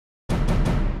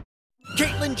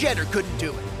Caitlyn Jenner couldn't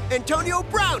do it. Antonio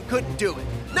Brown couldn't do it.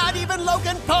 Not even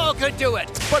Logan Paul could do it.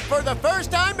 But for the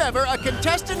first time ever, a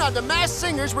contestant on The Masked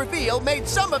Singer's reveal made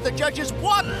some of the judges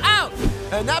walk out.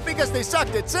 And not because they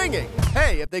sucked at singing.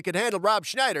 Hey, if they could handle Rob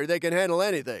Schneider, they can handle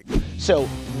anything. So,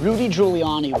 Rudy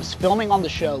Giuliani was filming on the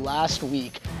show last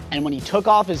week, and when he took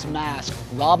off his mask,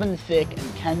 Robin Thicke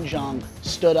and Ken Jeong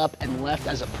stood up and left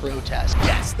as a protest.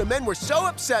 Yes, the men were so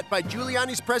upset by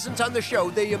Giuliani's presence on the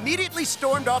show, they immediately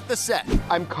stormed off the set.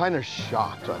 I'm kind of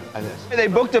shocked on this. They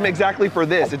booked him exactly for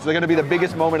this. It's going to be the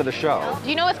biggest moment of the show. Do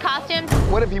you know his costume?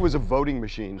 What if he was a voting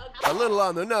machine? A little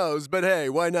on the nose, but hey,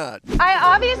 why not? I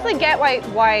obviously get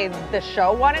why the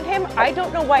show wanted him. I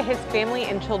don't know why his family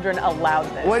and children allowed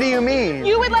this. What do you mean?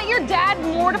 You would let your dad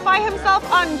mortify himself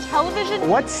on television?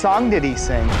 What song did he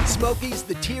sing? Smokey's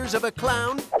The Tears of a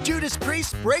Clown, Judas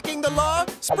Priest Breaking the Law,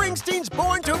 Springsteen's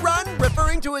Born to Run,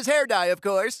 referring to his hair dye, of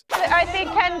course. I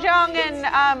think Ken Jeong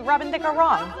and Robin Thicke are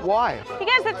wrong. Why?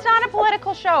 Because it's not a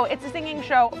political show, it's a singing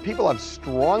show. People have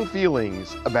strong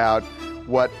feelings about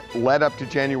what led up to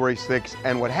January 6th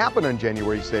and what happened on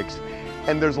January 6th.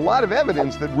 And there's a lot of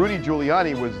evidence that Rudy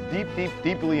Giuliani was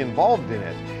deeply involved in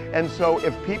it. And so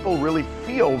if people really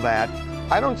feel that,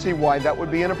 I don't see why that would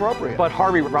be inappropriate. But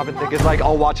Harvey, Robin Thicke is like,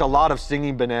 I'll watch a lot of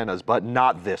Singing Bananas, but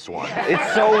not this one.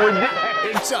 It's so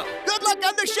ridiculous. So, good luck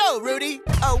on the show, Rudy.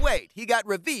 Oh, wait, he got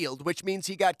revealed, which means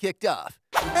he got kicked off.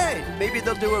 Hey, maybe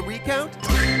they'll do a recount?